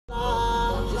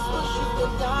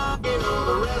You know,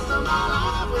 the rest of my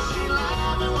life was she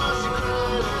laughing while she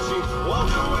cried as she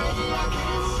walked away. I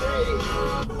can't say.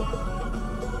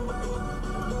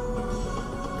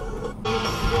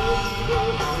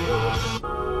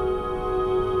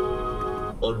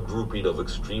 Ungrouping of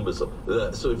extremism.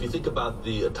 So if you think about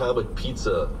the atomic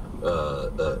pizza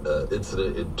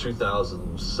incident in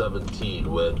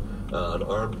 2017, when an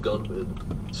armed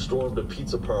gunman stormed a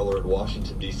pizza parlor in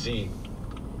Washington, D.C.,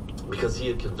 because he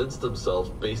had convinced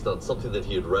himself, based on something that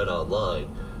he had read online,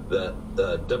 that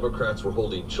Democrats were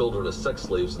holding children as sex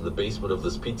slaves in the basement of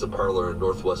this pizza parlor in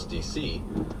Northwest D.C.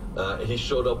 He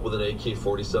showed up with an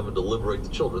AK-47 to liberate the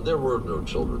children. There were no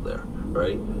children there,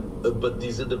 right? But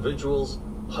these individuals,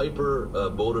 hyper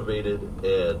motivated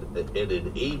and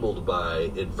enabled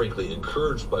by, and frankly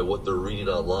encouraged by what they're reading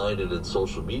online and in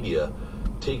social media,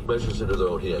 take measures into their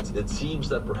own hands. It seems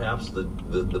that perhaps the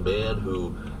man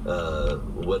who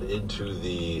went into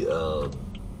the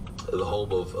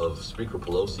home of Speaker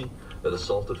Pelosi and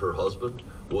assaulted her husband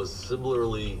was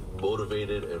similarly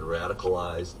motivated and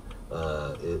radicalized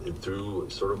through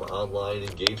sort of online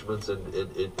engagements and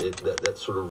that sort of